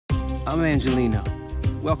I'm Angelino.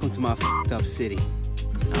 Welcome to my f***ed up city.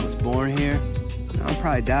 I was born here, and I'll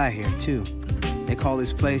probably die here too. They call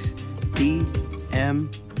this place DMC.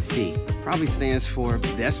 Probably stands for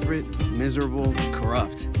desperate, miserable,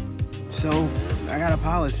 corrupt. So, I got a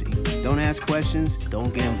policy. Don't ask questions,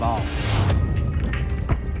 don't get involved.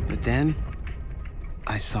 But then,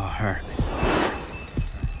 I saw her.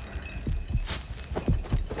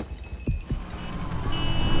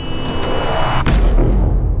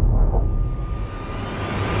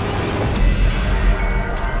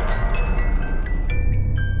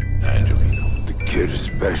 Angelino. The kid is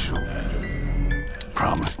special.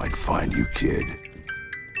 Promised I'd find you, kid.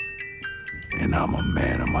 And I'm a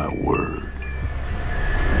man of my word.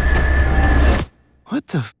 What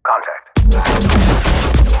the f— Contact.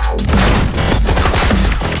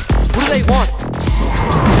 What do they want?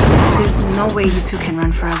 There's no way you two can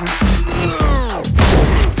run forever.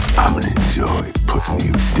 I'm gonna enjoy putting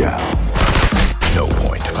you down. No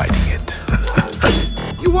point fighting it.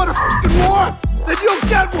 You want a f***ing war? Then you'll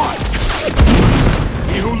get one!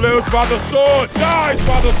 He who lives by the sword dies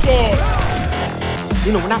by the sword!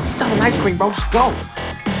 You know, we're not selling ice cream, bro. Just go.